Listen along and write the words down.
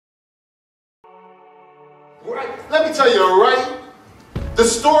Right? Let me tell you, right? The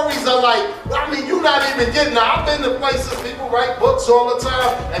stories are like, I mean, you're not even getting it. I've been to places, people write books all the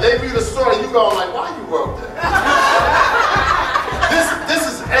time, and they read a story, you going like, why you wrote that? This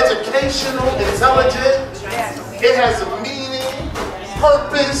is educational, intelligent. It has a meaning,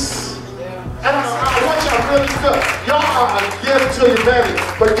 purpose. And I want y'all really good. Y'all are a gift to humanity.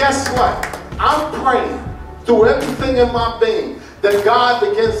 But guess what? I'm praying through everything in my being that God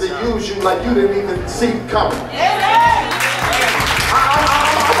begins to use you like you didn't even see coming. I'm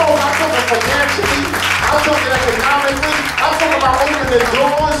talking financially, I'm talking economically, I'm talking about opening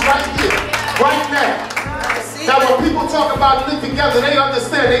doors right here, right now. Now when people talk about live together, they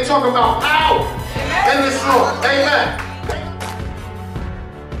understand, they talk about power in this room. Amen.